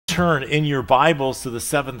turn in your Bibles to the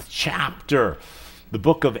 7th chapter, the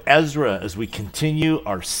book of Ezra, as we continue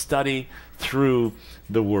our study through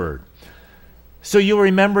the Word. So you'll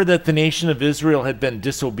remember that the nation of Israel had been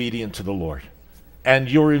disobedient to the Lord.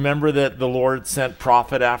 And you'll remember that the Lord sent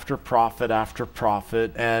prophet after prophet after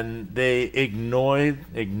prophet, and they ignored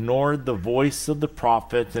the voice of the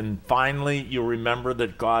prophet. And finally, you'll remember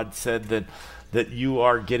that God said that you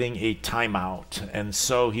are getting a timeout. And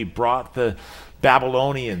so he brought the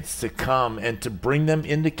Babylonians to come and to bring them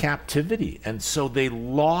into captivity. And so they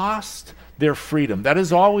lost their freedom. That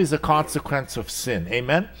is always a consequence of sin.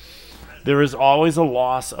 Amen? There is always a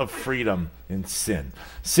loss of freedom in sin.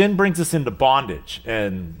 Sin brings us into bondage,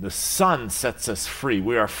 and the Son sets us free.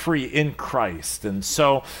 We are free in Christ. And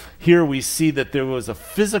so here we see that there was a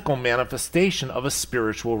physical manifestation of a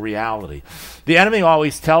spiritual reality. The enemy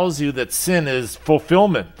always tells you that sin is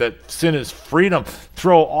fulfillment, that sin is freedom.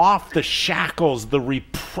 Throw off the shackles, the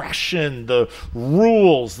repression, the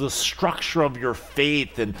rules, the structure of your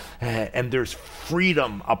faith, and there's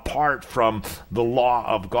freedom apart from the law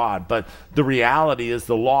of God. But the reality is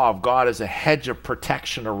the law of God is a hedge of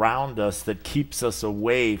protection around us that keeps us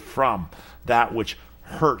away from that which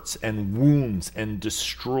hurts and wounds and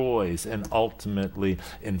destroys and ultimately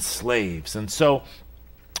enslaves. And so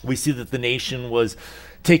we see that the nation was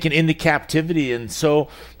taken into captivity. And so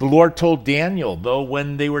the Lord told Daniel, though,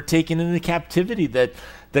 when they were taken into captivity, that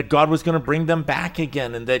God was going to bring them back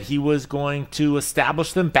again, and that he was going to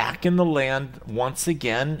establish them back in the land once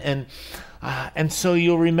again. And so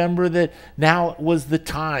you'll remember that now was the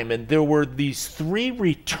time, and there were these 3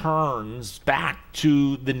 returns back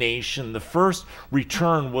to the nation. The first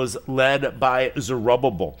return was led by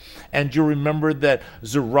Zerubbabel, and you remember that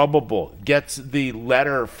Zerubbabel gets the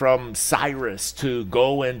letter from Cyrus to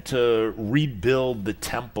go and to rebuild the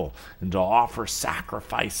temple and to offer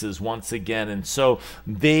sacrifices once again. And so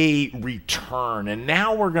they return, and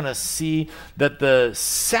now we're going to see that the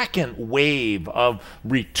second wave of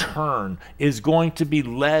return is going to be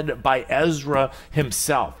led by Ezra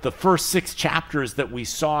himself. The first 6 chapters that we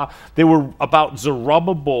saw, they were about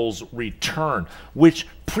Zerubbabel's return, which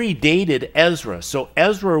predated Ezra. So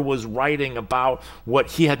Ezra was writing about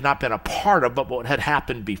what he had not been a part of, but what had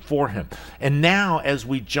happened before him. And now as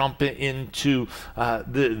we jump into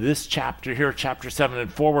this chapter here, chapter 7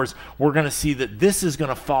 and forwards, we're going to see that this is going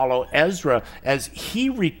to follow Ezra as he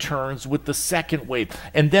returns with the second wave.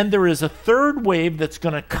 And then there is a third wave that's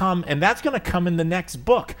going to come, and that's going to come in the next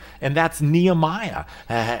book, and that's Nehemiah.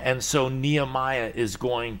 And so Nehemiah is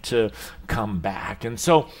going to come back. And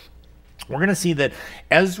so we're going to see that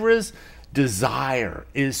Ezra's desire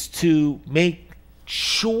is to make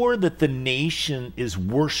sure that the nation is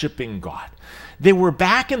worshiping God. They were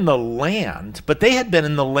back in the land, but they had been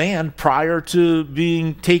in the land prior to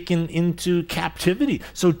being taken into captivity.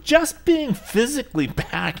 So just being physically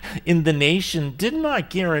back in the nation did not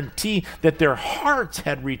guarantee that their hearts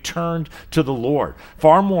had returned to the Lord.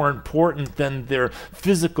 Far more important than their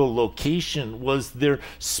physical location was their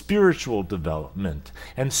spiritual development.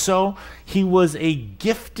 And so he was a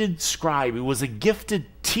gifted scribe. He was a gifted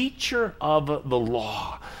teacher of the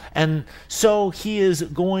law. And so he is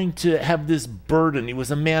going to have this burden. He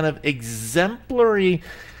was a man of exemplary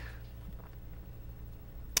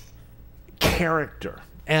character.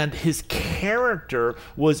 And his character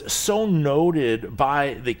was so noted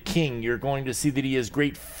by the king. You're going to see that he has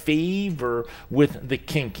great favor with the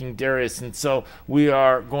king, King Darius. And so we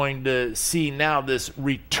are going to see now this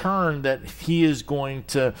return that he is going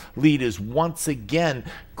to lead is once again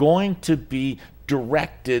going to be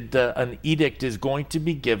directed. An edict is going to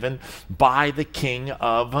be given by the king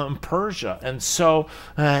of Persia. And so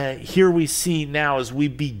here we see now as we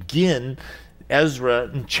begin Ezra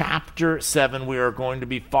in chapter 7, we are going to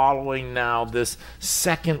be following now this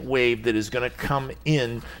second wave that is going to come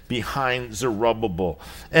in behind Zerubbabel.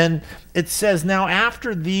 And it says, now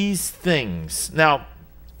after these things, now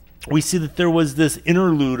we see that there was this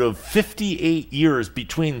interlude of 58 years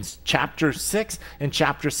between chapter 6 and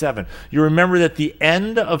chapter 7. You remember that the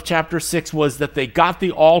end of chapter 6 was that they got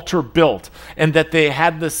the altar built and that they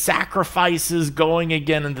had the sacrifices going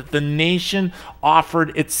again, and that the nation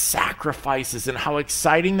offered its sacrifices, and how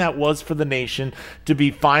exciting that was for the nation to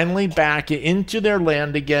be finally back into their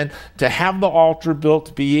land again, to have the altar built,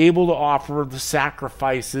 to be able to offer the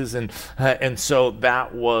sacrifices, and so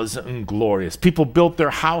that was glorious. People built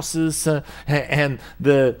their houses, and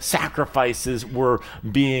the sacrifices were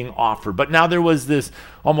being offered. But now there was this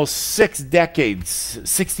almost 6 decades,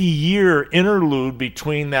 60-year interlude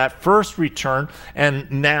between that first return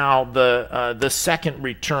and now the second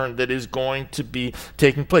return that is going to be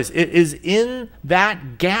taking place. It is in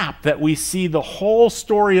that gap that we see the whole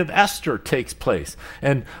story of Esther takes place,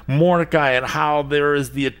 and Mordecai, and how there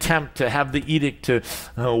is the attempt to have the edict to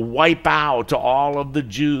wipe out all of the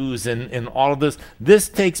Jews and all of this. This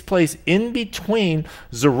takes place in between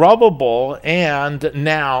Zerubbabel and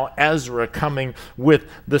now Ezra coming with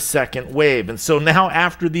the second wave. And so now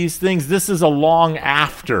after these things, this is a long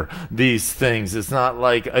after these things. It's not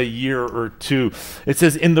like a year or two. It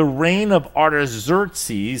says, in the reign of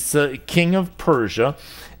Artaxerxes, king of Persia,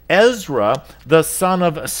 Ezra, the son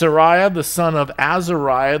of Sariah, the son of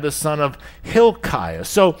Azariah, the son of Hilkiah.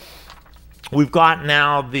 So we've got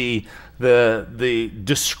now the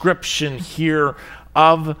description here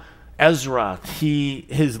of Ezra.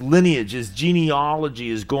 His lineage, his genealogy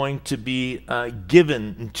is going to be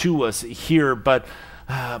given to us here, but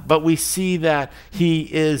we see that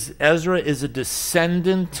Ezra is a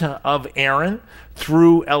descendant of Aaron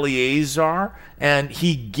through Eleazar, and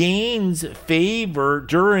he gains favor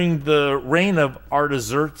during the reign of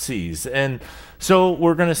Artaxerxes. And so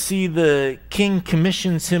we're going to see the king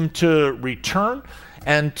commissions him to return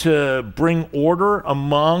and to bring order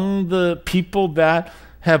among the people that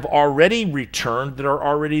have already returned, that are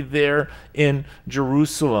already there in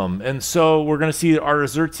Jerusalem. And so we're going to see that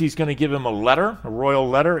Artaxerxes is going to give him a letter, a royal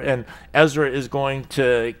letter, and Ezra is going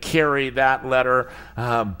to carry that letter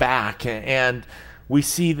back. And we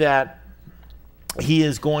see that he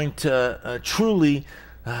is going to truly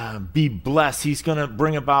be blessed. He's going to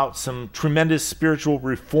bring about some tremendous spiritual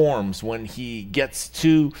reforms when he gets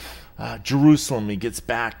to Jerusalem. He gets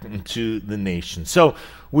back into the nation. So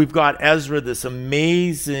we've got Ezra, this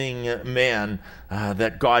amazing man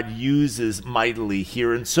that God uses mightily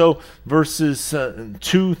here. And so verses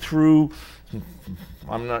 2 through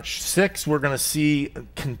 6, we're going to see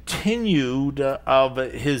continued of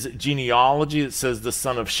his genealogy. It says the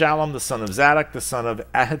son of Shallum, the son of Zadok, the son of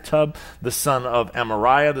Ahitub, the son of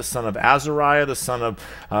Amariah, the son of Azariah, the son of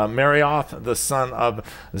Marioth, the son of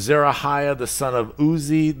Zerahiah, the son of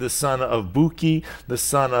Uzi, the son of Buki, the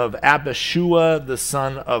son of Abishua, the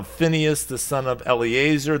son of Phinehas, the son of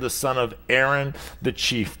Eleazar, the son of Aaron, the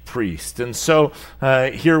chief priest. And so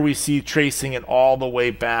here we see tracing it all the way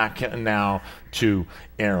back now to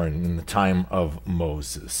Aaron in the time of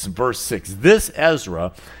Moses. Verse 6, this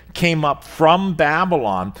Ezra came up from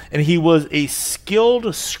Babylon, and he was a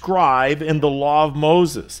skilled scribe in the law of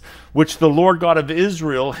Moses, which the Lord God of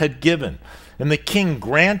Israel had given. And the king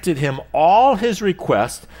granted him all his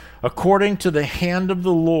requests according to the hand of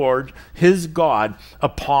the Lord his God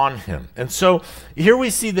upon him. And so here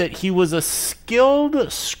we see that he was a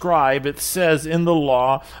skilled scribe, it says, in the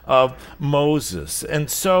law of Moses.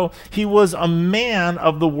 And so he was a man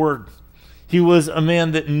of the word. He was a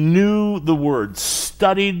man that knew the word,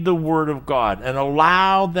 studied the word of God, and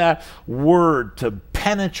allowed that word to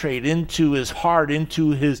penetrate into his heart,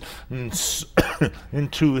 into his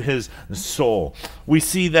into his soul. We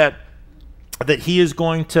see that he is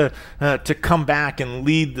going to come back and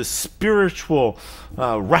lead the spiritual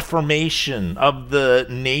reformation of the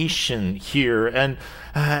nation here.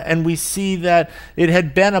 And we see that it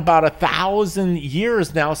had been about 1,000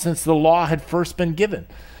 years now since the law had first been given.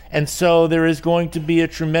 And so there is going to be a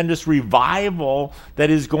tremendous revival that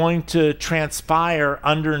is going to transpire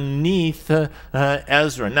underneath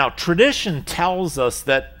Ezra. Now, tradition tells us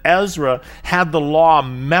that Ezra had the law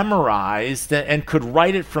memorized and could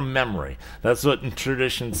write it from memory. That's what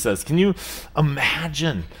tradition says. Can you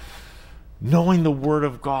imagine knowing the Word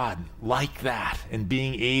of God like that and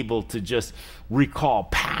being able to just recall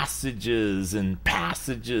passages and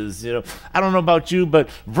passages? I don't know about you, but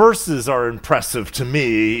verses are impressive to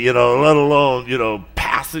me, let alone,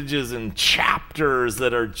 passages and chapters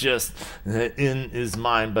that are just in his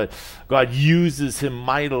mind. But God uses him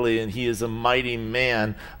mightily, and he is a mighty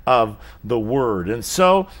man of the word. And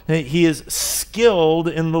so he is skilled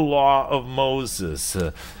in the law of Moses,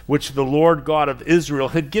 which the Lord God of Israel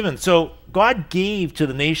had given. So God gave to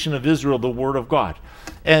the nation of Israel the word of God.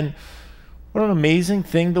 And what an amazing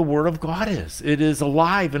thing the Word of God is. It is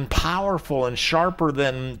alive and powerful and sharper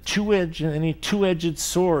than any two-edged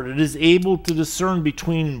sword. It is able to discern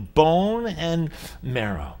between bone and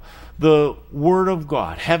marrow. The Word of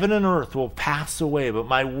God, heaven and earth will pass away, but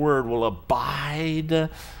my word will abide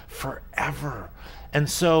forever. And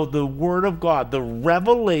so the Word of God, the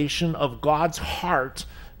revelation of God's heart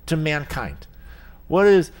to mankind, What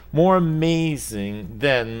is more amazing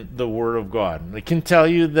than the Word of God? I can tell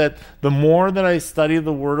you that the more that I study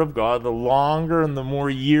the Word of God, the longer and the more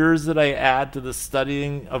years that I add to the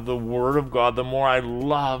studying of the Word of God, the more I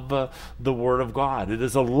love the Word of God. It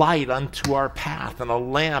is a light unto our path and a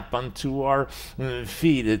lamp unto our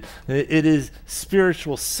feet. It is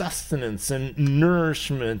spiritual sustenance and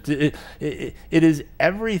nourishment. It is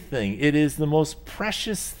everything. It is the most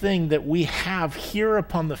precious thing that we have here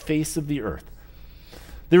upon the face of the earth.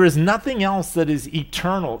 There is nothing else that is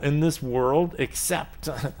eternal in this world except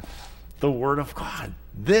the Word of God.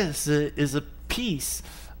 This is a piece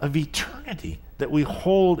of eternity that we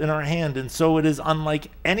hold in our hand, and so it is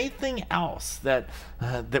unlike anything else that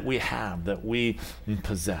we have, that we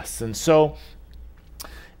possess. And so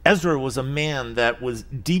Ezra was a man that was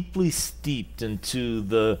deeply steeped into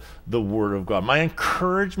the Word of God. My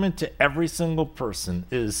encouragement to every single person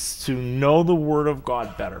is to know the Word of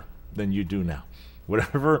God better than you do now.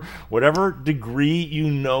 Whatever degree you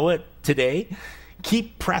know it today,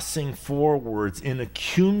 keep pressing forwards in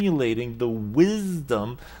accumulating the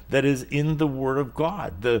wisdom that is in the Word of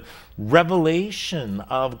God, the revelation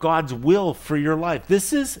of God's will for your life.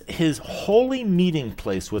 This is his holy meeting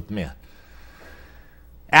place with man.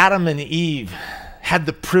 Adam and Eve had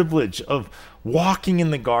the privilege of walking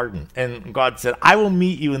in the garden, and God said, I will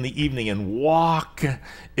meet you in the evening and walk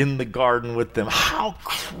in the garden with them. How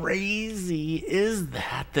crazy is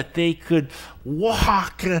that they could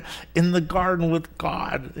walk in the garden with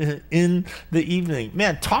God in the evening?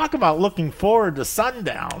 Man, talk about looking forward to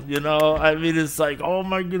sundown. I mean, it's like, oh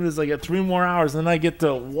my goodness, I got 3 more hours and I get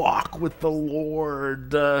to walk with the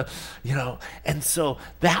Lord. And so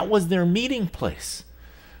that was their meeting place.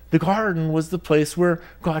 The garden was the place where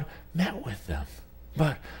God met with them.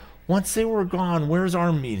 But once they were gone, where's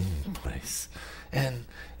our meeting place? And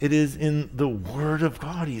it is in the Word of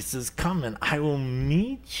God. He says, come and I will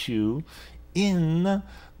meet you in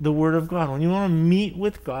the Word of God. When you want to meet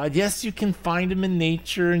with God, yes, you can find him in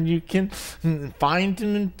nature and you can find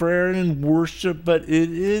him in prayer and in worship, but it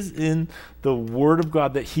is in the Word of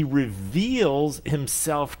God that he reveals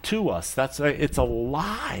himself to us. That's right. It's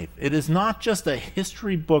alive. It is not just a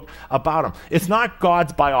history book about him. It's not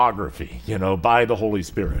God's biography, by the Holy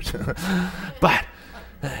Spirit. But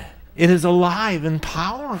it is alive and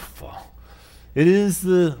powerful. It is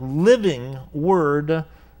the living Word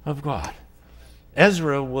of God.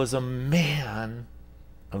 Ezra was a man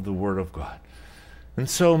of the Word of God. And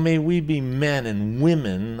so may we be men and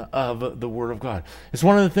women of the Word of God. It's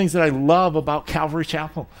one of the things that I love about Calvary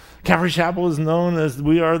Chapel. Calvary Chapel is known as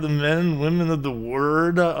we are the men and women of the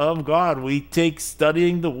Word of God. We take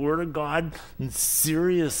studying the Word of God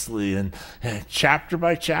seriously, and chapter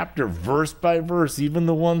by chapter, verse by verse, even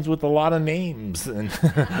the ones with a lot of names. And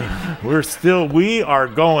we are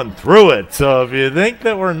going through it. So if you think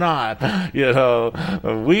that we're not,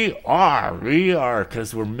 we are,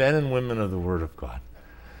 because we're men and women of the Word of God.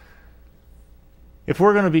 If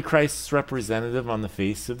we're going to be Christ's representative on the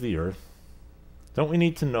face of the earth, don't we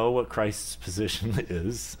need to know what Christ's position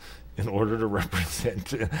is in order to represent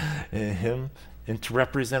him and to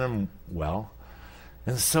represent him well?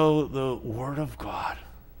 And so the Word of God,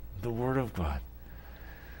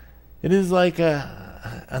 it is like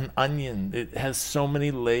an onion. It has so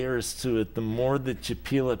many layers to it. The more that you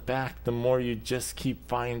peel it back, the more you just keep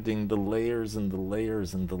finding the layers and the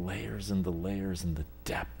layers and the layers and the layers and the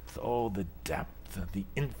depth. Oh, the depth, the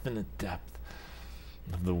infinite depth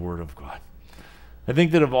of the Word of God. I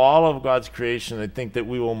think that of all of God's creation, I think that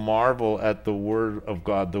we will marvel at the Word of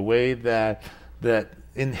God, the way that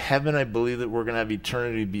in heaven, I believe that we're going to have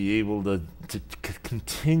eternity be able to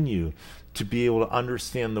continue to be able to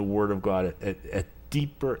understand the Word of God at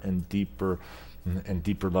deeper and deeper and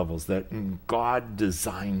deeper levels, that God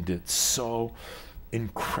designed it so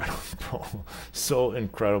incredible,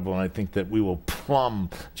 and I think that we will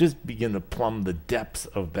begin to plumb the depths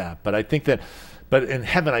of that. But in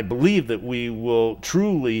heaven, I believe that we will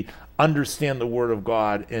truly understand the Word of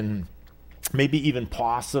God in maybe even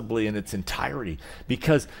possibly in its entirety,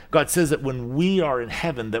 because God says that when we are in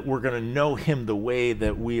heaven, that we're going to know him the way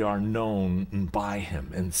that we are known by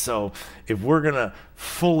him. And so if we're going to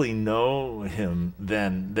fully know him,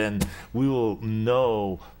 then we will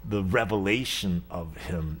know the revelation of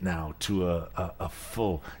him now to a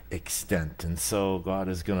full extent. And so God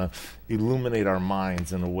is going to illuminate our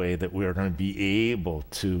minds in a way that we are going to be able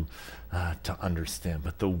to understand.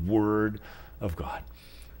 But the Word of God,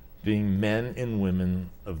 being men and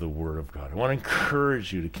women of the Word of God. I want to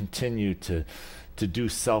encourage you to continue to to do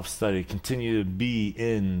self-study, continue to be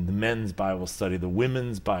in the men's Bible study, the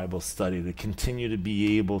women's Bible study, to continue to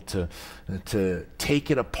be able to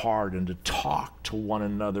take it apart and to talk to one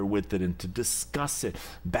another with it and to discuss it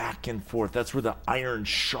back and forth. That's where the iron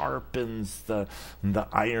sharpens the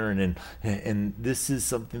iron, and this is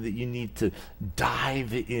something that you need to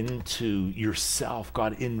dive into yourself.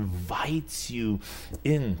 God invites you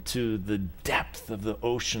into the depth of the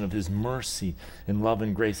ocean of his mercy and love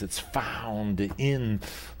and grace. It's found in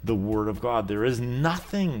the Word of God. There is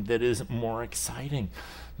nothing that is more exciting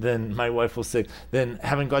than, my wife will say, than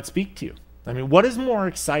having God speak to you. I mean, what is more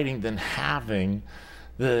exciting than having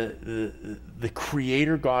the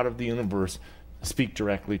creator God of the universe speak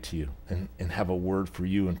directly to you and have a word for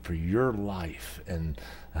you and for your life and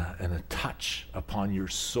a touch upon your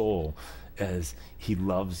soul as he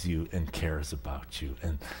loves you and cares about you.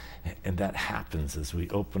 And that happens as we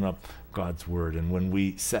open up God's word and when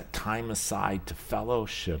we set time aside to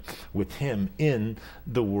fellowship with him in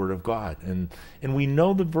the word of God. And we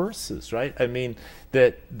know the verses, right? I mean,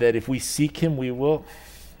 that if we seek him, we will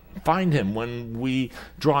find him. When we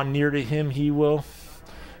draw near to him, he will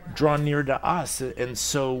draw near to us. And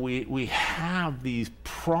so we have these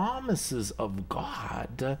promises of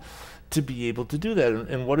God to be able to do that.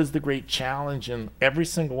 And what is the great challenge in every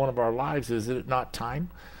single one of our lives? Is it not time?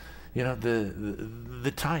 You know,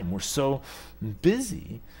 the time. We're so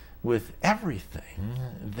busy with everything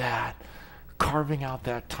that carving out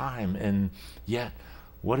that time. And yet,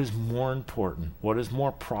 what is more important? What is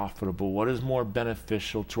more profitable? What is more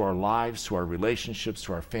beneficial to our lives, to our relationships,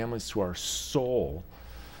 to our families, to our soul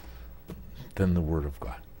than the Word of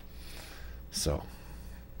God? So,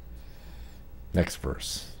 next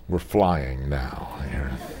verse. We're flying now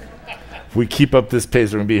here. If we keep up this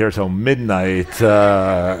pace, we're going to be here till midnight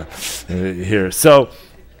here.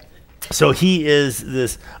 So he is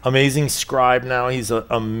this amazing scribe now. He's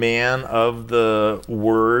a man of the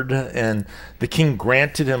word, and the king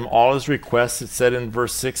granted him all his requests. It said in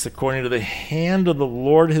verse 6, according to the hand of the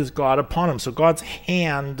Lord his God upon him. So God's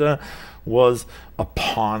hand was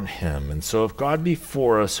upon him. And so if God be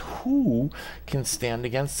for us, who can stand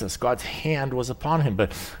against us? God's hand was upon him,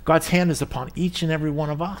 but God's hand is upon each and every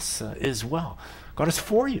one of us as well. God is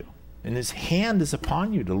for you, and his hand is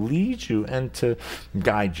upon you to lead you and to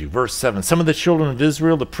guide you. Verse 7, some of the children of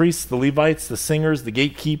Israel, the priests, the Levites, the singers, the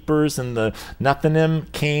gatekeepers, and the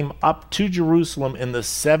Nethinim came up to Jerusalem in the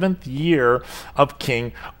 7th year of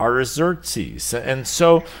King Artaxerxes. And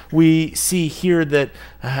so we see here that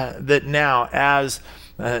now as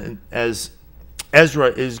Ezra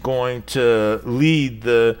is going to lead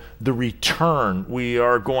the return, we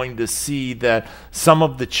are going to see that some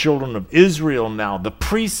of the children of Israel now, the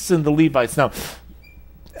priests and the Levites, now,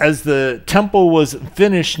 as the temple was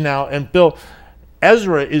finished now and built,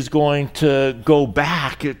 Ezra is going to go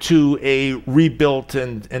back to a rebuilt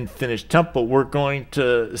and finished temple. We're going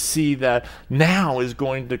to see that now is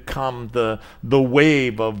going to come the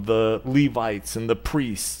wave of the Levites and the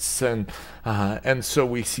priests, and so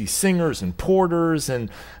we see singers and porters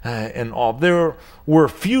and all. There were a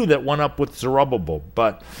few that went up with Zerubbabel,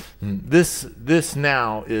 but this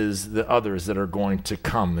now is the others that are going to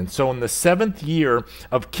come. And so in the 7th year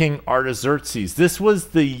of King Artaxerxes, this was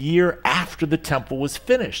the year after the temple was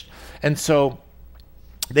finished. And so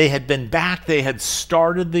they had been back, they had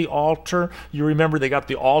started the altar. You remember they got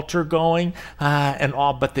the altar going and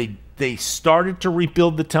all, but they started to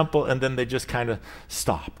rebuild the temple, and then they just kind of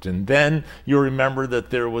stopped. And then you remember that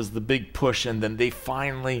there was the big push, and then they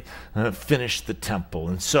finally finished the temple.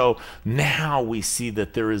 And so now we see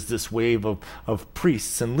that there is this wave of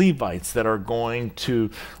priests and Levites that are going to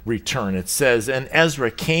return. It says, and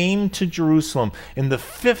Ezra came to Jerusalem in the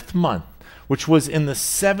 5th month, which was in the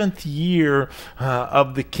 7th year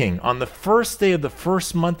of the king. On the 1st day of the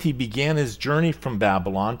 1st month, he began his journey from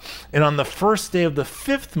Babylon. And on the 1st day of the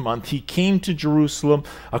 5th month, he came to Jerusalem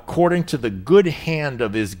according to the good hand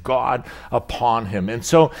of his God upon him. And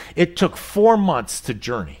so it took 4 months to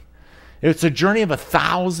journey. It's a journey of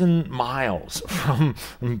 1,000 miles from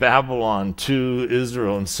Babylon to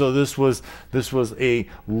Israel. And so this was a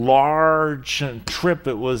large trip.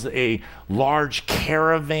 It was a large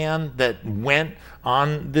caravan that went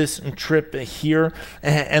on this trip here.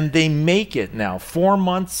 And they make it now. 4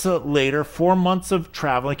 months later, 4 months of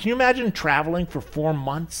traveling. Can you imagine traveling for 4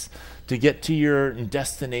 months to get to your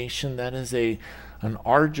destination? That is an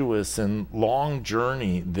arduous and long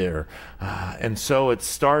journey there. And so it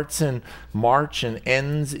starts in March and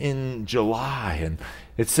ends in July. And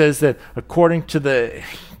it says that according to the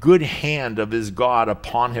good hand of his God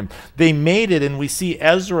upon him, they made it. And we see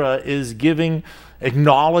Ezra is giving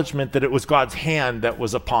acknowledgement that it was God's hand that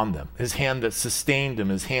was upon them, his hand that sustained them,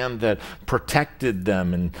 his hand that protected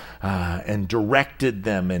them and directed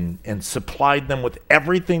them and supplied them with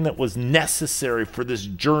everything that was necessary for this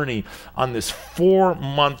journey, on this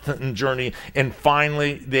 4-month journey. And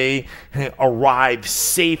finally, they arrive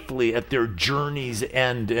safely at their journey's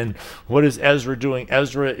end. And what is Ezra doing?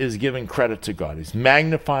 Ezra is giving credit to God. He's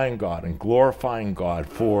magnifying God and glorifying God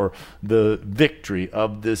for the victory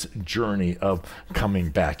of this journey of coming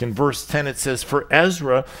back. In verse 10 it says, "For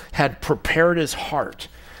Ezra had prepared his heart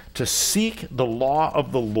to seek the law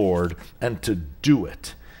of the Lord and to do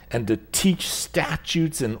it, and to teach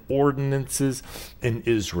statutes and ordinances in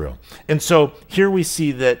Israel." And so here we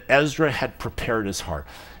see that Ezra had prepared his heart.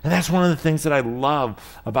 And that's one of the things that I love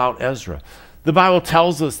about Ezra. The Bible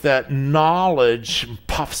tells us that knowledge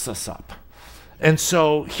puffs us up. And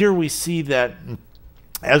so here we see that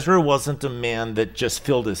Ezra wasn't a man that just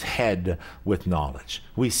filled his head with knowledge.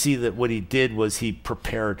 We see that what he did was he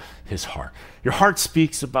prepared his heart. Your heart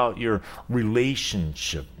speaks about your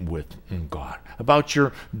relationship with God, about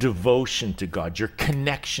your devotion to God, your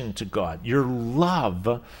connection to God, your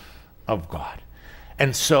love of God.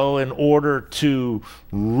 And so in order to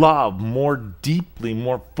love more deeply,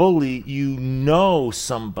 more fully, you know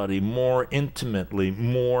somebody more intimately,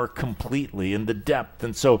 more completely in the depth.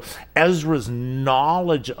 And so Ezra's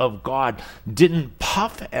knowledge of God didn't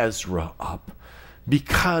puff Ezra up,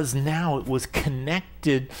 because now it was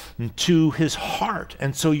connected to his heart.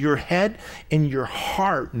 And so your head and your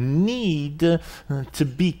heart need to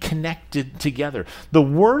be connected together. The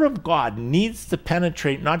Word of God needs to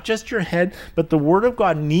penetrate not just your head, but the Word of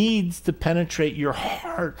God needs to penetrate your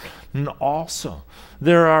heart also.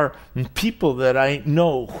 There are people that I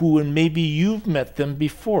know who, and maybe you've met them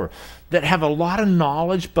before, that have a lot of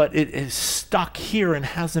knowledge, but it is stuck here and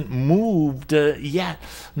hasn't moved yet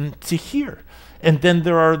to here. And then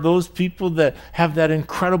there are those people that have that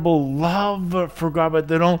incredible love for God, but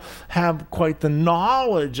they don't have quite the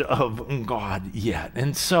knowledge of God yet.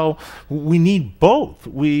 And so we need both.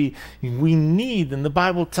 We need, and the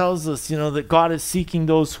Bible tells us, that God is seeking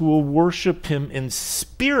those who will worship him in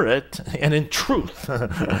spirit and in truth.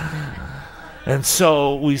 And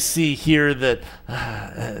so we see here that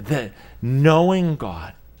that knowing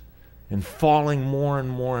God and falling more and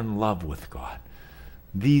more in love with God,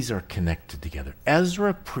 these are connected together.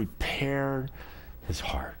 Ezra prepared his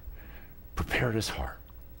heart. Prepared his heart.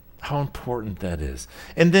 How important that is.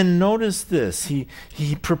 And then notice this. He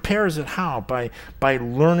prepares it how? By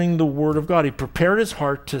learning the Word of God. He prepared his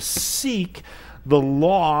heart to seek the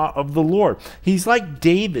law of the Lord. He's like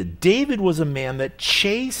David. David was a man that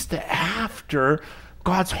chased after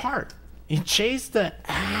God's heart. He chased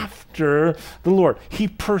after the Lord. He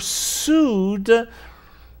pursued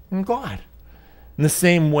God. In the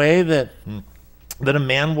same way that a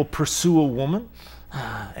man will pursue a woman,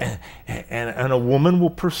 and a woman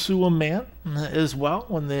will pursue a man as well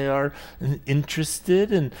when they are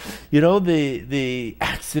interested, and they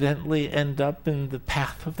accidentally end up in the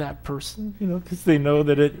path of that person, because they know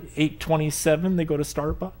that at 8:27 they go to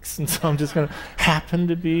Starbucks, and so I'm just going to happen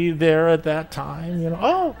to be there at that time.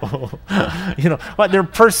 What they're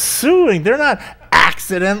pursuing, they're not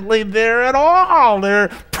accidentally there at all. They're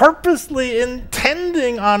purposely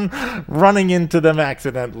intending on running into them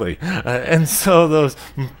accidentally. And so those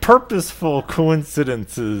purposeful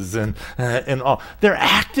coincidences and all, they're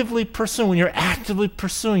actively pursuing. When you're actively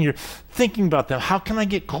pursuing, you're thinking about them. How can I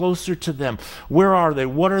get closer to them? Where are they?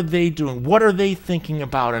 What are they doing? What are they thinking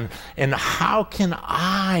about? And how can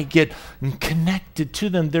I get connected to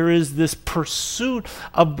them? There is this pursuit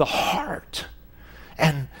of the heart.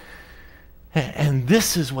 And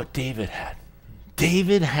this is what David had.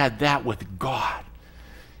 David had that with God.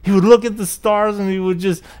 He would look at the stars and he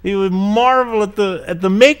would marvel at the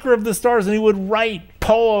maker of the stars, and he would write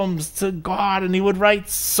poems to God, and he would write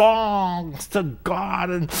songs to God,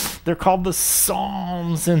 and they're called the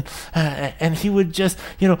Psalms, and he would just,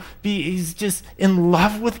 he's just in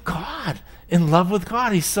love with God. In love with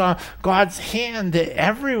God. He saw God's hand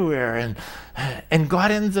everywhere, and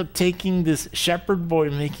God ends up taking this shepherd boy,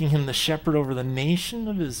 making him the shepherd over the nation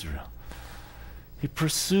of Israel. He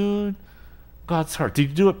pursued God's heart. Did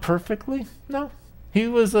he do it perfectly? No. He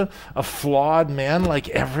was a flawed man, like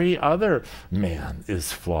every other man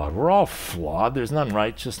is flawed. We're all flawed. There's none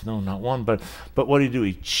righteous, no, not one. But what did he do?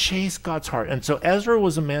 He chased God's heart. And so Ezra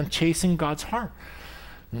was a man chasing God's heart.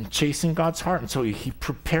 Chasing God's heart. And so he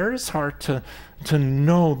prepared his heart to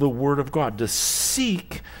know the Word of God, to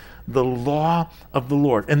seek the law of the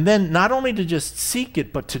Lord. And then not only to just seek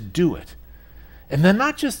it, but to do it. And then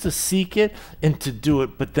not just to seek it and to do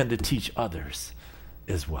it, but then to teach others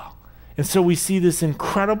as well. And so we see this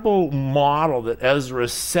incredible model that Ezra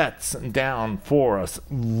sets down for us.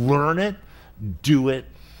 Learn it, do it,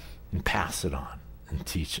 and pass it on and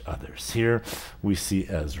teach others. Here we see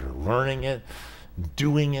Ezra learning it,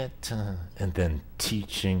 doing it, and then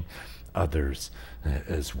teaching others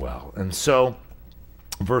as well. And so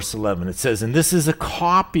verse 11, it says, "And this is a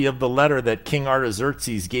copy of the letter that King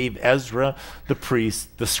Artaxerxes gave Ezra the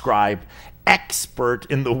priest, the scribe, expert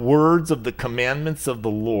in the words of the commandments of the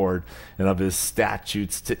Lord and of his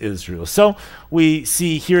statutes to Israel." So we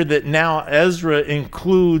see here that now Ezra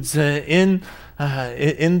includes in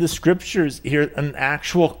the scriptures here an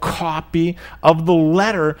actual copy of the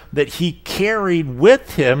letter that he carried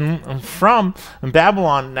with him from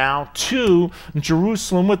Babylon now to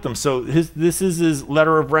Jerusalem with them. So this is his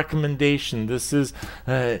letter of recommendation. This is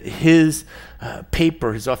his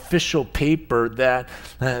paper, his official paper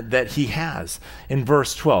that he has. In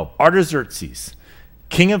verse 12, "Artaxerxes,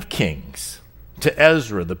 king of kings, to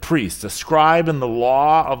Ezra the priest, a scribe in the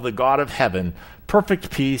law of the God of heaven, perfect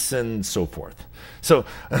peace," and so forth. So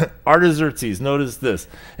Artaxerxes, notice this,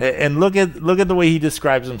 and look at the way he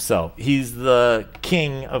describes himself. He's the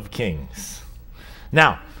king of kings.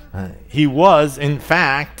 Now, he was, in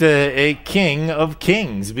fact, a king of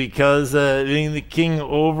kings, because being the king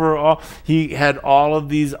over all, he had all of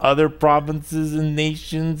these other provinces and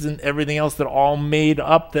nations and everything else that all made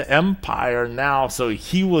up the empire now. So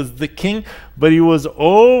he was the king, but he was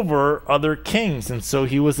over other kings, and so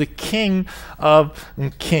he was a king of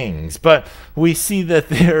kings. But we see that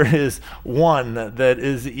there is one that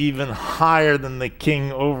is even higher than the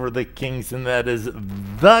king over the kings, and that is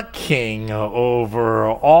the king over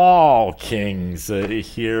all kings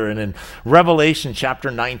here. And in Revelation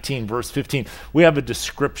chapter 19, verse 15, we have a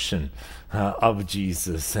description of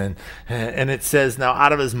Jesus. And it says, "Now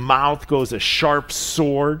out of his mouth goes a sharp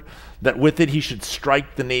sword, that with it he should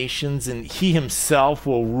strike the nations, and he himself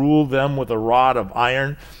will rule them with a rod of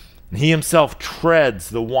iron. And he himself treads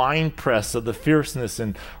the winepress of the fierceness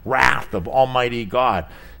and wrath of Almighty God.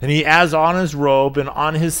 And he has on his robe and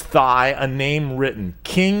on his thigh a name written,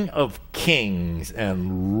 King of Kings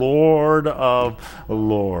and Lord of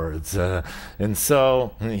Lords." And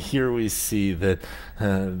so here we see that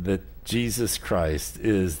Jesus Christ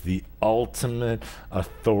is the ultimate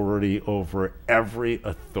authority over every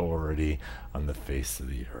authority on the face of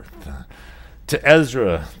the earth. To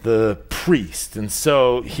Ezra, the priest. And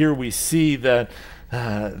so here we see that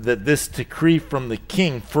this decree from the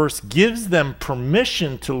king first gives them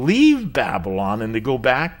permission to leave Babylon and to go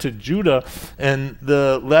back to Judah. And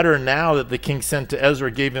the letter now that the king sent to Ezra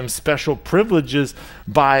gave him special privileges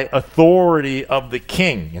by authority of the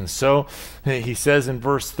king. And so he says in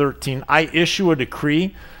verse 13, "I issue a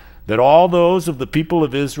decree that all those of the people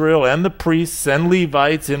of Israel and the priests and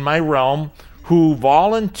Levites in my realm who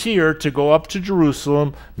volunteer to go up to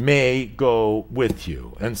Jerusalem may go with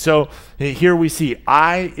you." And so here we see,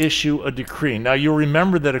 I issue a decree. Now you'll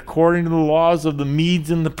remember that according to the laws of the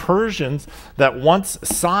Medes and the Persians, that once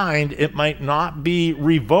signed, it might not be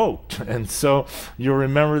revoked. And so you'll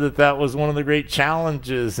remember that was one of the great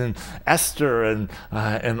challenges in Esther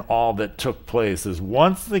and all that took place, is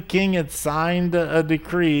once the king had signed a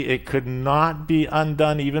decree, it could not be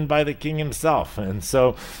undone even by the king himself. And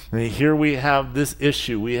so here we have this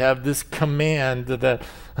issue, we have this command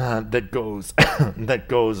that goes that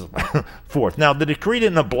goes forth. Now the decree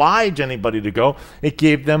didn't oblige anybody to go, it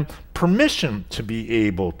gave them permission to be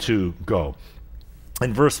able to go.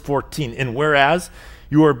 In verse 14, "And whereas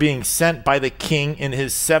you are being sent by the king and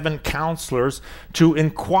his 7 counselors to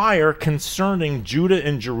inquire concerning Judah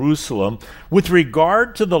and Jerusalem with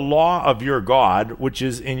regard to the law of your God, which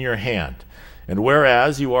is in your hand. And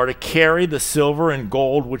whereas you are to carry the silver and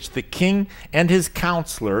gold which the king and his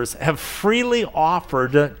counselors have freely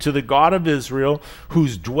offered to the God of Israel,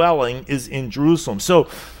 whose dwelling is in Jerusalem." So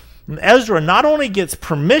Ezra not only gets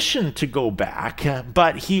permission to go back,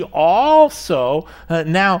 but he also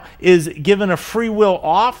now is given a free will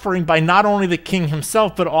offering by not only the king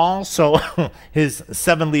himself, but also his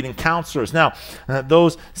 7 leading counselors. Now,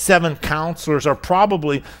 those 7 counselors are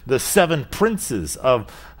probably the 7 princes of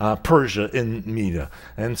Persia and Media.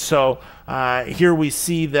 And so here we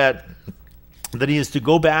see that he is to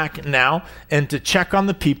go back now and to check on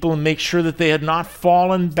the people and make sure that they had not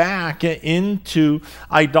fallen back into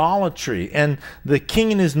idolatry. And the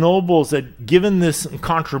king and his nobles had given this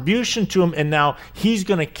contribution to him, and now he's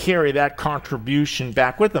going to carry that contribution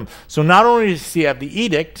back with him. So not only does he have the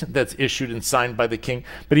edict that's issued and signed by the king,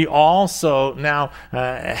 but he also now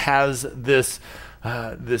has this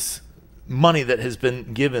money that has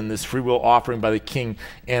been given, this free will offering by the king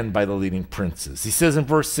and by the leading princes. He says in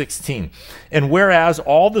verse 16, and whereas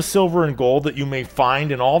all the silver and gold that you may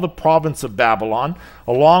find in all the province of Babylon,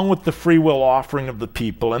 along with the free will offering of the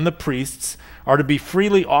people and the priests, are to be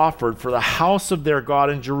freely offered for the house of their God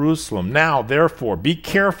in Jerusalem. Now, therefore, be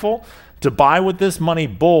careful to buy with this money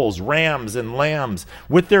bulls, rams, and lambs,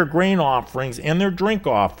 with their grain offerings and their drink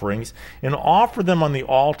offerings, and offer them on the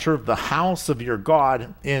altar of the house of your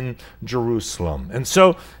God in Jerusalem. And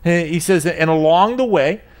so he says, and along the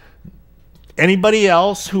way, anybody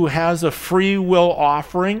else who has a free will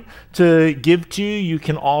offering to give to you, you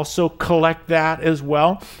can also collect that as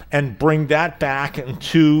well and bring that back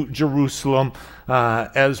into Jerusalem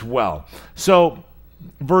as well. So,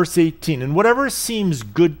 verse 18, and whatever seems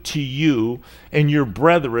good to you and your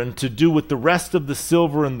brethren to do with the rest of the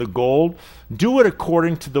silver and the gold, do it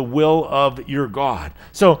according to the will of your God.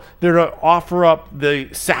 So they're to offer up the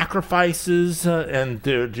sacrifices and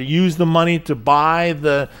to use the money to buy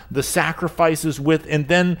the sacrifices with, and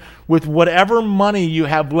then with whatever money you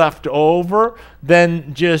have left over,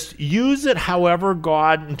 then just use it however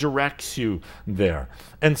God directs you there.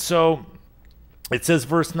 And so it says,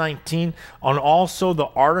 verse 19, on also the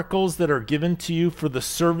articles that are given to you for the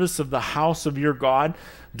service of the house of your God,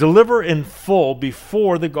 deliver in full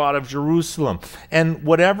before the God of Jerusalem. And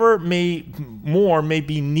whatever may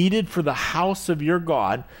be needed for the house of your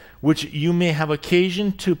God, which you may have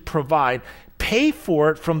occasion to provide, pay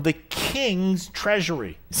for it from the king's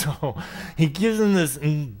treasury. So he gives them this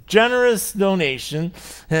generous donation.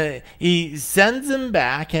 He sends them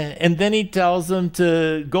back, and then he tells them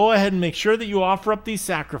to go ahead and make sure that you offer up these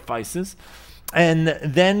sacrifices, and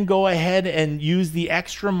then go ahead and use the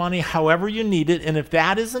extra money however you need it. And if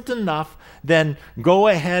that isn't enough, then go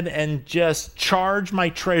ahead and just charge my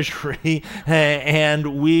treasury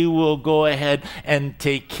and we will go ahead and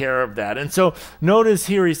take care of that. And so notice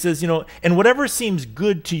here he says, and whatever seems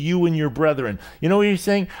good to you and your brethren. You know what he's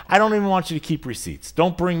saying? I don't even want you to keep receipts.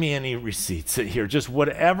 Don't bring me any receipts here. Just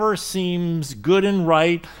whatever seems good and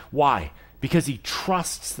right. Why? Because he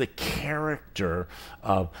trusts the character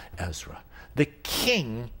of Ezra. The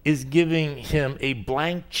king is giving him a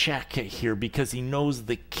blank check here because he knows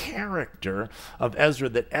the character of Ezra,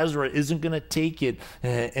 that Ezra isn't going to take it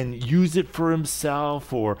and use it for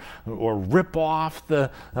himself or rip off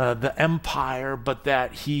the empire, but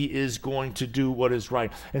that he is going to do what is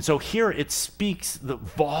right. And so here it speaks the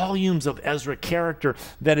volumes of Ezra character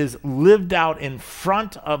that is lived out in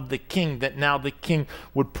front of the king, that now the king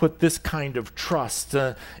would put this kind of trust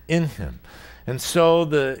in him. And so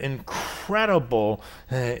the incredible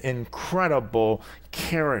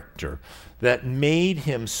character that made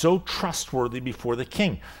him so trustworthy before the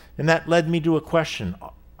king. And that led me to a question.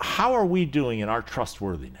 How are we doing in our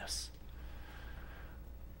trustworthiness?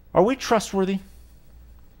 Are we trustworthy?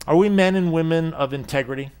 Are we men and women of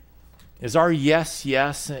integrity? Is our yes,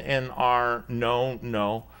 yes, and our no,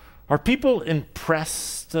 no? Are people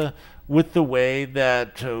impressed with the way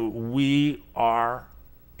that we are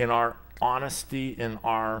in our honesty, in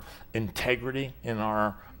our integrity, in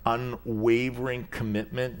our unwavering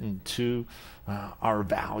commitment to our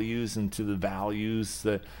values and to the values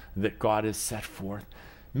that God has set forth?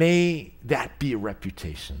 May that be a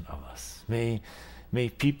reputation of us. May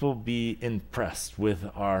people be impressed with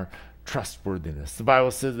our trustworthiness. The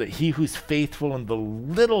Bible says that he who's faithful in the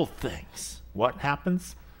little things, what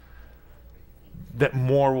happens? That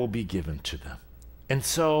more will be given to them. And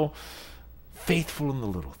so, faithful in the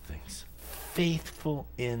little things. Faithful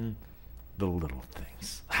in the little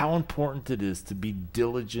things. How important it is to be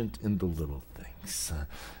diligent in the little things.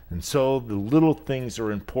 And so the little things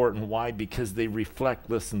are important. Why? Because they reflect,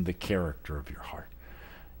 listen, the character of your heart.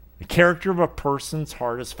 The character of a person's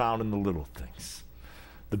heart is found in the little things.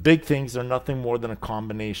 The big things are nothing more than a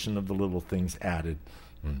combination of the little things added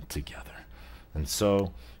together. And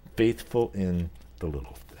so, faithful in the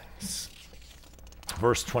little things.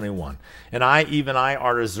 Verse 21, and I, even I,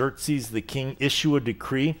 Artaxerxes the king, issue a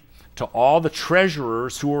decree to all the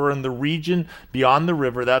treasurers who are in the region beyond the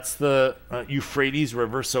river. That's the Euphrates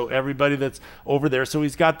River, so everybody that's over there. So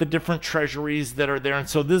he's got the different treasuries that are there. And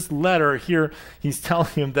so this letter here, he's telling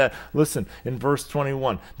him that, listen, in verse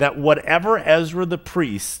 21, that whatever Ezra the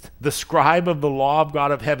priest, the scribe of the law of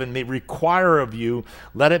God of heaven, may require of you,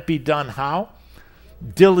 let it be done how?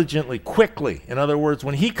 Diligently, quickly. In other words,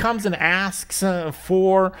 when he comes and asks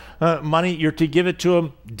for money, you're to give it to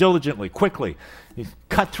him diligently, quickly.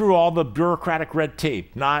 cut through all the bureaucratic red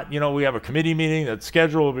tape. Not, we have a committee meeting that's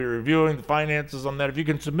scheduled, we'll be reviewing the finances on that. If you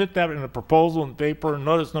can submit that in a proposal and paper and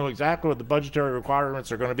let us know exactly what the budgetary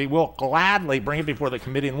requirements are going to be, we'll gladly bring it before the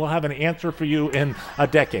committee and we'll have an answer for you in a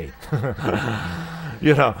decade.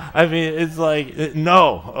 It's like,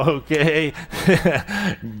 no, okay?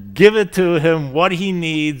 Give it to him what he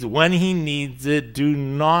needs, when he needs it. Do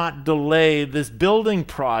not delay this building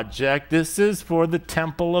project. This is for the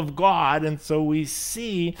temple of God. And so we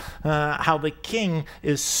see how the king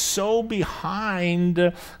is so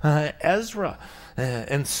behind Ezra.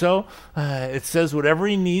 And so it says, whatever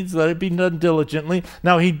he needs, let it be done diligently.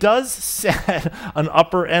 Now, he does set an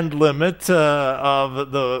upper end limit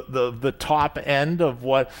of the top end of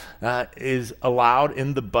what is allowed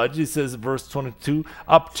in the budget. He says, verse 22,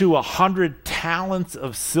 up to 100 talents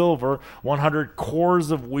of silver, 100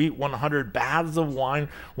 cores of wheat, 100 baths of wine,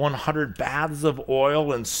 100 baths of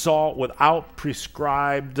oil, and salt without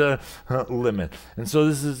prescribed limit. And so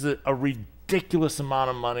this is a ridiculous amount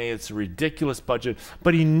of money. It's a ridiculous budget.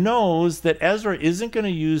 But he knows that Ezra isn't going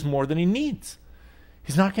to use more than he needs.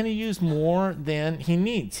 He's not going to use more than he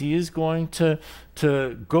needs. He is going to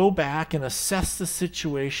go back and assess the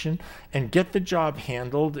situation and get the job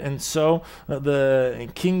handled. And so the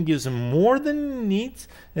king gives him more than he needs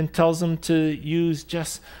and tells him to use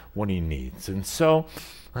just what he needs. And so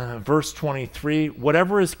verse 23,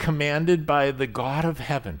 whatever is commanded by the God of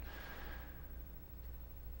heaven,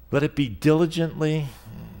 let it be diligently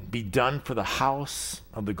be done for the house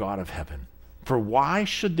of the God of heaven. For why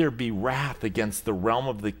should there be wrath against the realm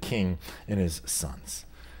of the king and his sons?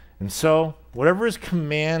 And so, whatever is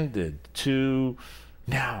commanded to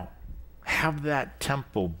now have that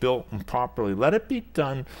temple built and properly, let it be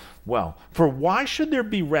done well. For why should there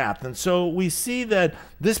be wrath? And so we see that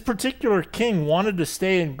this particular king wanted to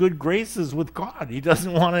stay in good graces with God. He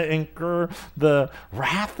doesn't want to incur the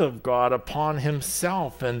wrath of God upon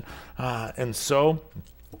himself. And so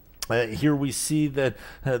here we see that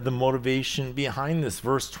the motivation behind this.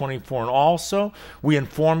 Verse 24, and also we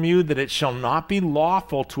inform you that it shall not be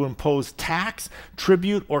lawful to impose tax,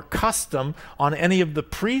 tribute, or custom on any of the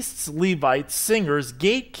priests, Levites, singers,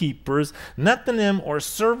 gatekeepers, Nethinim, or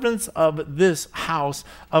servants of this house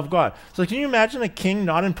of God. So can you imagine a king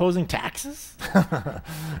not imposing taxes?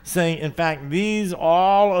 Saying, in fact, these,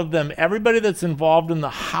 all of them, everybody that's involved in the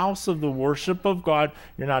house of the worship of God,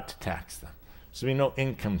 you're not to tax them. So be no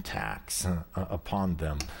income tax upon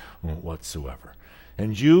them whatsoever.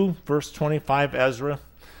 And you, verse 25, Ezra,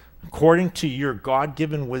 according to your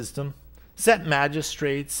God-given wisdom, set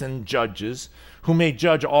magistrates and judges who may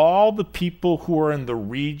judge all the people who are in the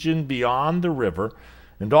region beyond the river,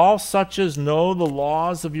 and all such as know the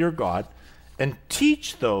laws of your God, and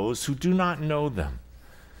teach those who do not know them.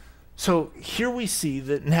 So here we see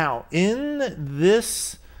that now in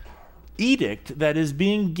this edict that is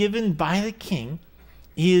being given by the king,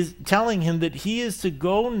 he is telling him that he is to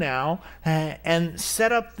go now and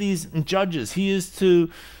set up these judges. He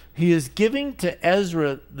is giving to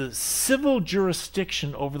Ezra the civil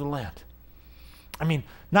jurisdiction over the land. I mean,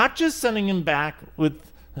 not just sending him back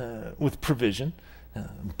with provision,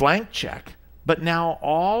 blank check, but now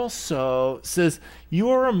also says,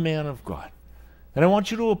 you are a man of God, and I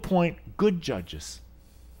want you to appoint good judges,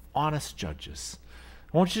 honest judges.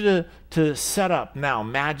 I want you to set up now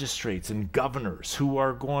magistrates and governors who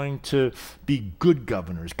are going to be good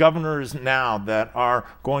governors. Governors now that are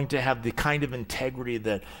going to have the kind of integrity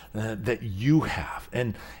that you have.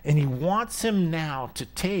 And he wants him now to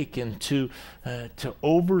take and to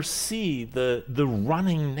oversee the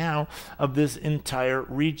running now of this entire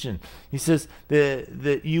region. He says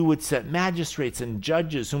that you would set magistrates and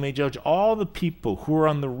judges who may judge all the people who are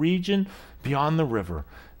on the region beyond the river,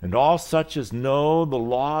 and all such as know the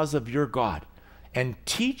laws of your God, and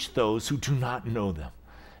teach those who do not know them.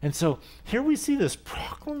 And so here we see this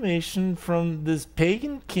proclamation from this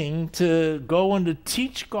pagan king to go and to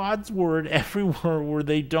teach God's word everywhere where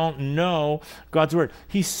they don't know God's word.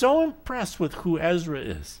 He's so impressed with who Ezra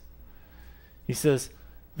is. He says,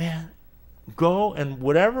 man, go and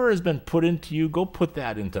whatever has been put into you, go put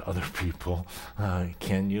that into other people,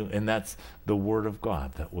 can you? And that's the word of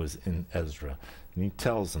God that was in Ezra. And he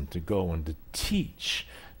tells them to go and to teach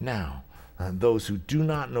now those who do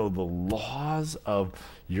not know the laws of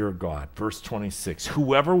your God. Verse 26,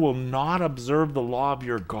 whoever will not observe the law of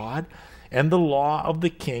your God and the law of the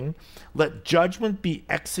king, let judgment be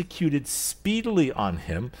executed speedily on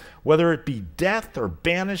him, whether it be death or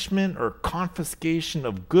banishment or confiscation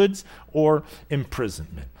of goods or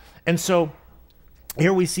imprisonment. And so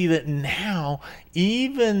here we see that now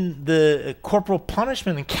even the corporal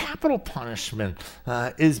punishment and capital punishment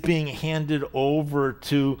is being handed over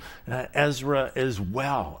to Ezra as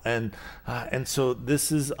well. And so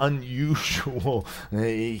this is unusual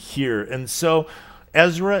here. And so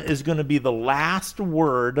Ezra is going to be the last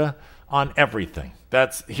word on everything.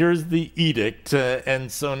 Here's the edict, and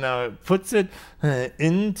so now it puts it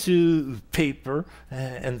into paper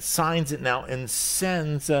and signs it now and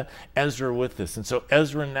sends Ezra with this. And so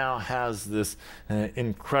Ezra now has this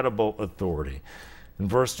incredible authority. In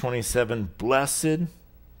verse 27, blessed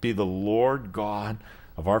be the Lord God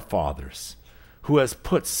of our fathers, who has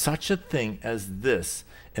put such a thing as this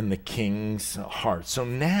in the king's heart. So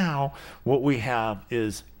now what we have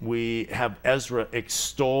is we have Ezra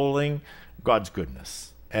extolling God's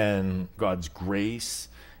goodness and God's grace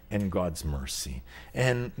and God's mercy.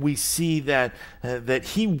 And we see that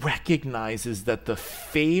he recognizes that the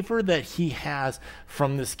favor that he has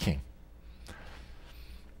from this king,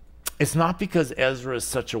 it's not because Ezra is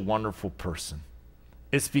such a wonderful person.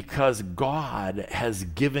 It's because God has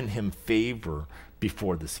given him favor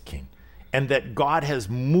before this king, and that God has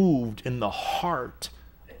moved in the heart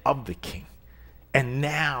of the king. And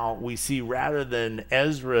now we see, rather than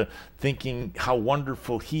Ezra thinking how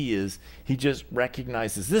wonderful he is, he just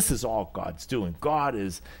recognizes this is all God's doing. God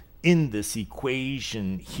is in this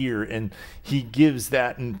equation here, and he gives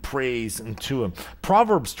that in praise unto him.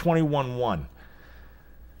 Proverbs 21:1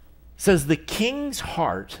 says, the king's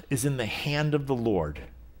heart is in the hand of the Lord,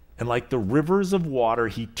 and like the rivers of water,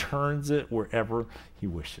 he turns it wherever he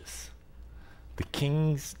wishes. The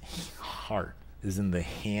king's heart is in the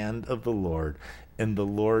hand of the Lord, and the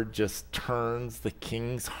Lord just turns the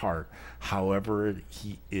king's heart however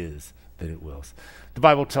he is that it wills. The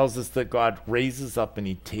Bible tells us that God raises up and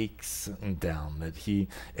he takes down, that he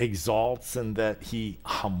exalts and that he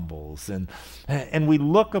humbles. And we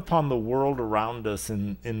look upon the world around us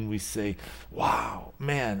and we say, wow,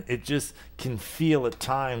 man, it just can feel at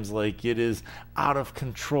times like it is out of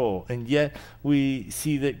control. And yet we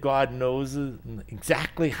see that God knows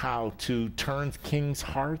exactly how to turn kings'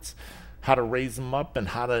 hearts, how to raise them up and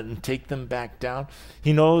how to take them back down.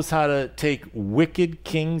 He knows how to take wicked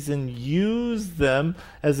kings and use them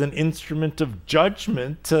as an instrument of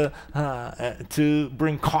judgment to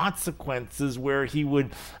bring consequences where he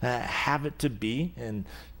would have it to be, and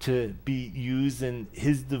to be used in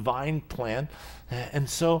his divine plan. And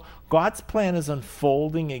so God's plan is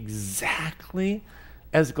unfolding exactly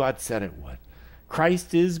as God said it would.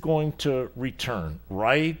 Christ is going to return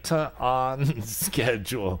right on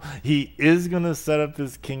schedule. He is going to set up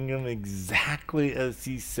his kingdom exactly as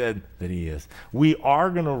he said that he is. We are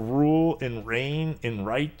going to rule and reign in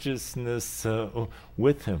righteousness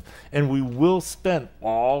with him. And we will spend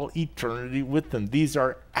all eternity with him. These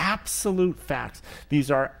are absolute facts.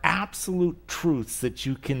 These are absolute truths that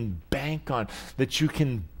you can bank on, that you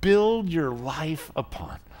can build your life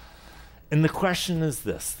upon. And the question is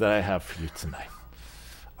this that I have for you tonight.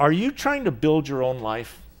 Are you trying to build your own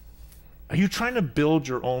life? Are you trying to build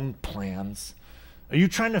your own plans? Are you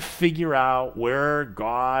trying to figure out where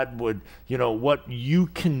God would, what you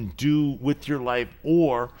can do with your life?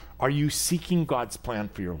 Or are you seeking God's plan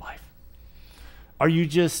for your life? Are you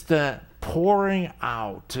just pouring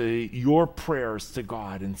out your prayers to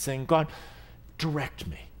God and saying, God, direct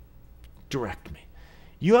me, direct me.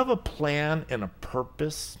 You have a plan and a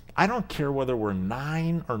purpose. I don't care whether we're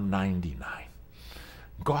 9 or 99.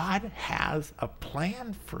 God has a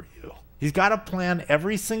plan for you. He's got a plan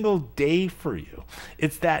every single day for you.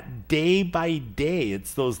 It's that day by day.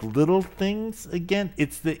 It's those little things. Again,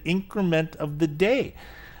 it's the increment of the day.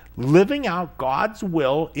 Living out God's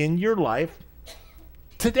will in your life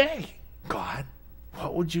today. God,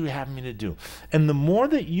 what would you have me to do? And the more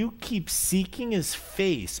that you keep seeking his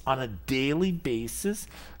face on a daily basis,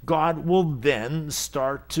 God will then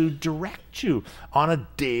start to direct you on a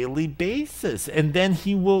daily basis. And then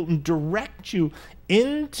he will direct you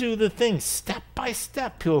into the things step by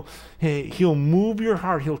step. He'll move your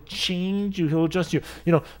heart. He'll change you. He'll adjust you.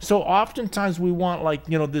 So oftentimes we want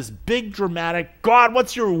this big dramatic, God,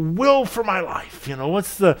 what's your will for my life?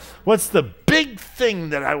 What's the big thing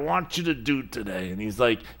that I want you to do today? And he's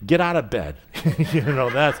like, get out of bed.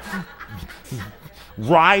 That's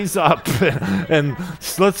rise up and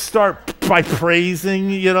let's start by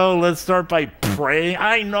praising, let's start by praying.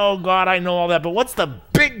 I know, God, I know all that, but what's the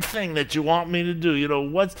big thing that you want me to do?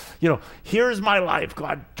 Here's my life,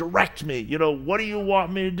 God, direct me. What do you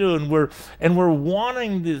want me to do? And we're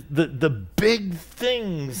wanting the big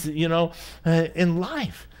things, in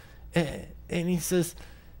life. And he says,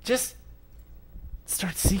 just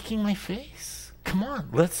start seeking my face. Come on,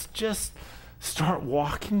 let's just start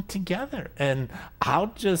walking together, and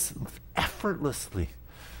I'll just effortlessly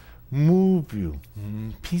move you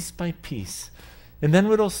piece by piece. And then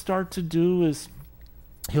what he'll start to do is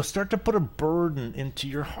he'll start to put a burden into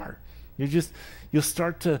your heart. You'll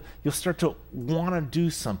start to want to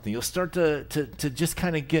do something. You'll start to just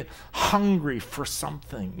kind of get hungry for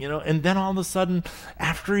something, and then all of a sudden,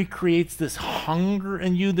 after he creates this hunger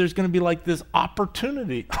in you, there's going to be like this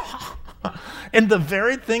opportunity. And the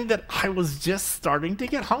very thing that I was just starting to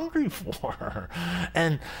get hungry for.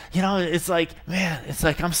 And, it's like, man,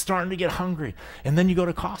 I'm starting to get hungry. And then you go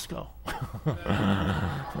to Costco.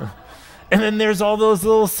 And then there's all those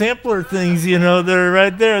little sampler things, that are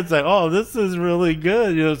right there. It's like, oh, this is really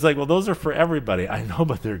good. It's like, well, those are for everybody. I know,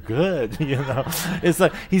 but they're good, It's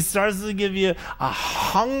like he starts to give you a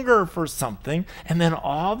hunger for something. And then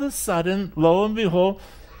all of a sudden, lo and behold,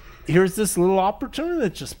 here's this little opportunity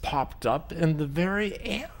that just popped up in the very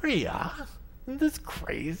area. Isn't this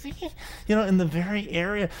crazy? In the very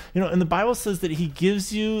area. And the Bible says that he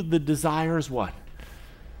gives you the desires what?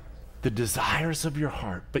 The desires of your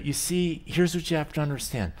heart. But you see, here's what you have to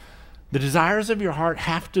understand. The desires of your heart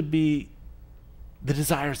have to be the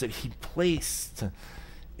desires that he placed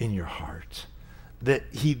in your heart, that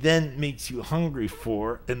he then makes you hungry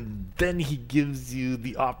for, and then he gives you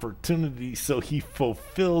the opportunity, so he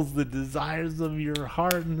fulfills the desires of your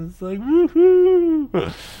heart, and it's like,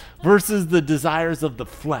 woohoo! Versus the desires of the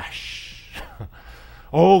flesh.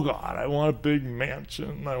 Oh God, I want a big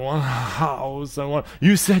mansion. I want a house.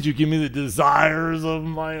 You said you give me the desires of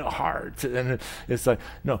my heart. And it's like,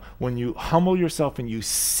 no, when you humble yourself and you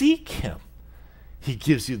seek him, he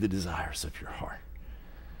gives you the desires of your heart.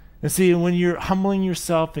 And see, when you're humbling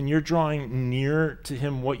yourself and you're drawing near to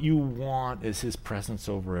him, what you want is his presence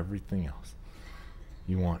over everything else.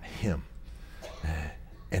 You want him.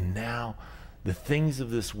 And now the things of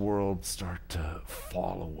this world start to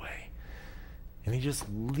fall away. And he just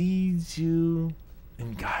leads you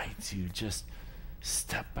and guides you just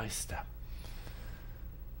step by step.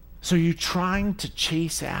 So you're trying to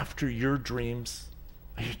chase after your dreams?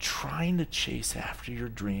 Are you trying to chase after your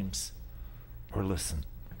dreams? Or listen,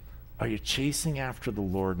 are you chasing after the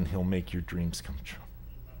Lord and he'll make your dreams come true?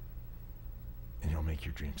 And he'll make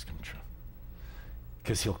your dreams come true.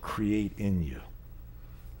 Because he'll create in you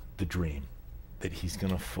the dream that he's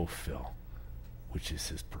going to fulfill, which is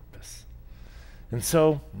his purpose. And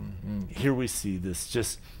so here we see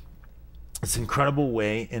this incredible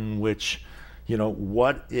way in which,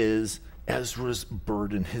 what is Ezra's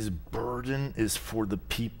burden? His burden is for the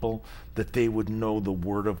people that they would know the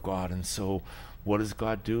word of God. And so what does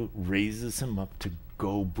God do? Raises him up to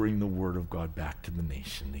go bring the word of God back to the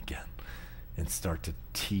nation again and start to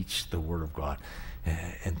teach the word of God,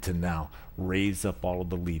 and to now raise up all of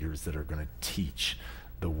the leaders that are going to teach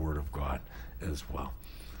the word of God as well.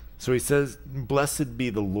 So he says, blessed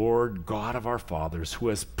be the Lord God of our fathers, who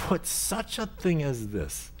has put such a thing as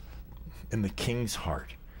this in the king's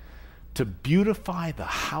heart, to beautify the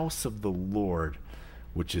house of the Lord,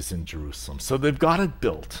 which is in Jerusalem. So they've got it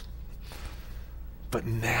built. But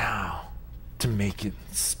now, to make it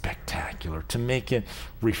spectacular, to make it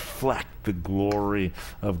reflect the glory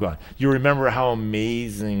of God. You remember how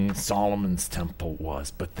amazing Solomon's temple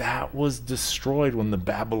was, but that was destroyed when the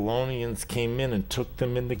Babylonians came in and took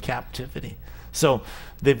them into captivity. So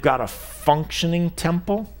they've got a functioning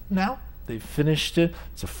temple now. They've finished it.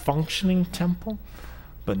 It's a functioning temple.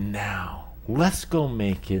 But now, let's go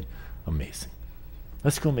make it amazing.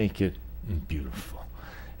 Let's go make it beautiful.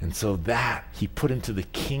 And so that he put into the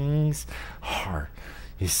king's heart,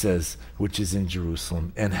 he says, which is in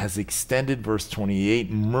Jerusalem, and has extended, verse 28,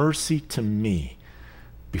 mercy to me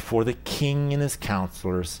before the king and his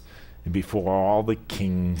counselors and before all the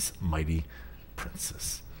king's mighty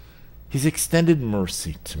princes. He's extended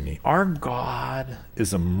mercy to me. Our God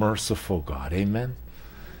is a merciful God. Amen?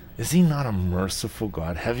 Is he not a merciful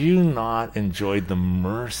God? Have you not enjoyed the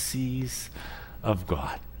mercies of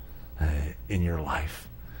God in your life?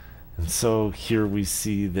 And so here we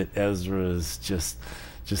see that Ezra is just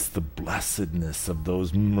the blessedness of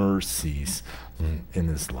those mercies in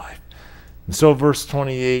his life. And so verse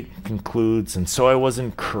 28 concludes, and so I was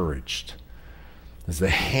encouraged as the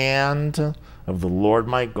hand of the Lord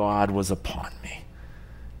my God was upon me,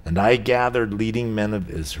 and I gathered leading men of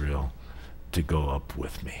Israel to go up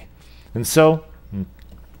with me. And so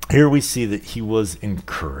here we see that he was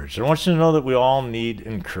encouraged. I want you to know that we all need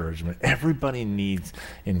encouragement. Everybody needs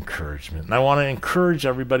encouragement. And I want to encourage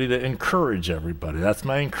everybody to encourage everybody. That's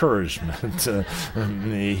my encouragement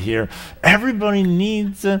here. Everybody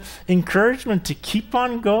needs encouragement to keep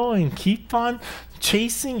on going, keep on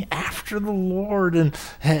chasing after the Lord, and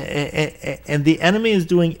the enemy is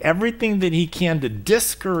doing everything that he can to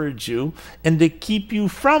discourage you and to keep you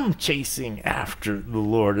from chasing after the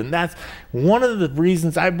Lord. And that's one of the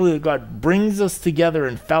reasons I believe that God brings us together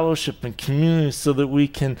in fellowship and community, so that we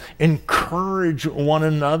can encourage one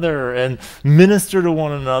another and minister to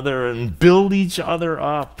one another and build each other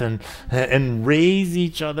up and raise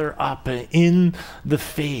each other up in the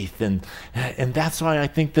faith. And that's why I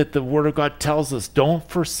think that the Word of God tells us, don't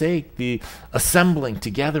forsake the assembling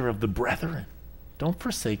together of the brethren. Don't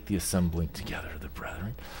forsake the assembling together of the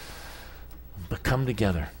brethren. But come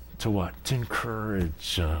together to what? To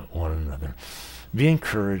encourage one another. Be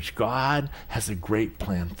encouraged. God has a great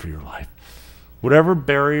plan for your life. Whatever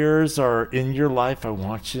barriers are in your life, I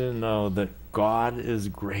want you to know that God is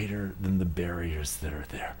greater than the barriers that are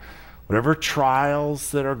there. Whatever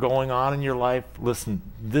trials that are going on in your life, listen,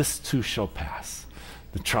 this too shall pass.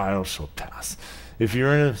 The trial shall pass. If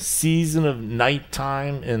you're in a season of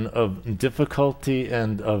nighttime and of difficulty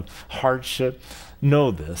and of hardship,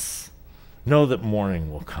 know this. Know that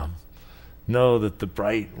morning will come. Know that the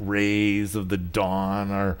bright rays of the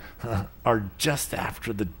dawn are just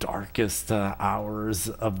after the darkest hours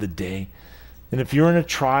of the day. And if you're in a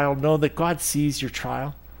trial, know that God sees your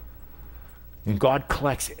trial. And God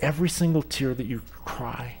collects every single tear that you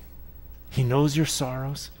cry. He knows your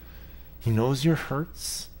sorrows. He knows your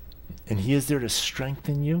hurts. And he is there to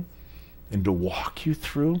strengthen you and to walk you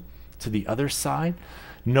through to the other side.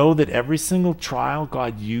 Know that every single trial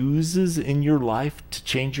God uses in your life to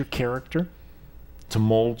change your character, to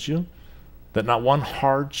mold you. That not one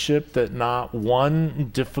hardship, that not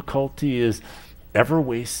one difficulty is ever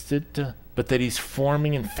wasted, but that he's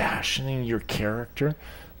forming and fashioning your character.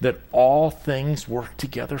 That all things work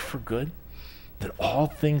together for good. That all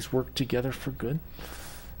things work together for good.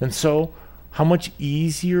 And so, how much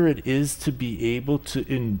easier it is to be able to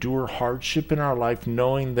endure hardship in our life,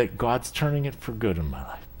 knowing that God's turning it for good in my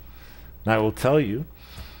life. And I will tell you,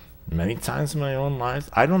 many times in my own life,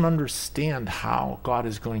 I don't understand how God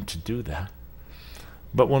is going to do that.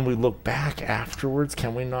 But when we look back afterwards,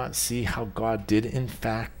 can we not see how God did in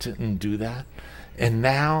fact do that? And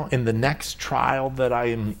now, in the next trial that I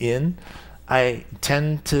am in, I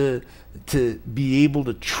tend to be able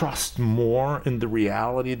to trust more in the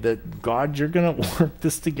reality that, God, you're going to work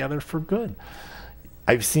this together for good.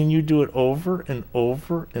 I've seen you do it over and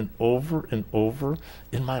over and over and over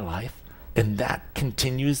in my life, and that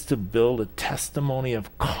continues to build a testimony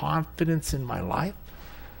of confidence in my life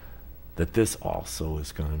that this also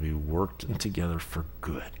is going to be worked together for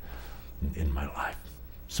good in my life.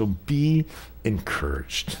 So be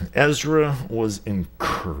encouraged. Ezra was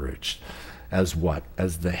encouraged. As what?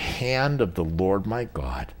 As the hand of the Lord my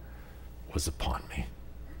God was upon me.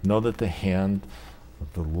 Know that the hand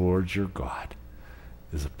of the Lord your God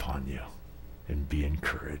is upon you, and be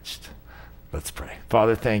encouraged. Let's pray.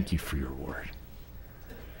 Father, thank you for your word.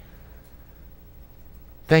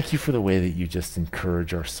 Thank you for the way that you just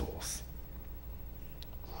encourage our souls.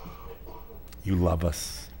 You love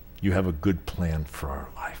us. You have a good plan for our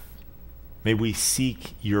life. May we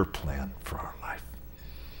seek your plan for our life.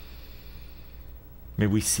 May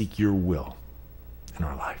we seek your will in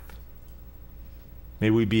our life. May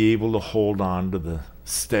we be able to hold on to the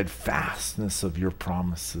steadfastness of your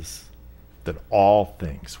promises, that all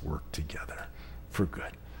things work together for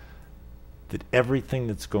good. That everything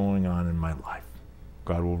that's going on in my life,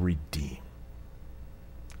 God will redeem.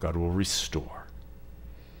 God will restore.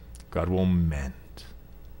 God will mend.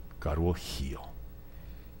 God will heal.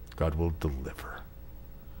 God will deliver.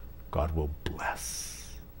 God will bless.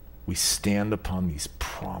 We stand upon these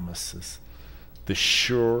promises, the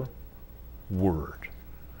sure word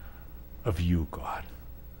of you, God.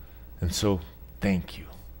 And so thank you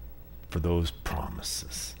for those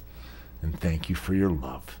promises. And thank you for your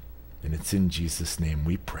love. And it's in Jesus' name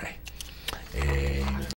we pray. Amen.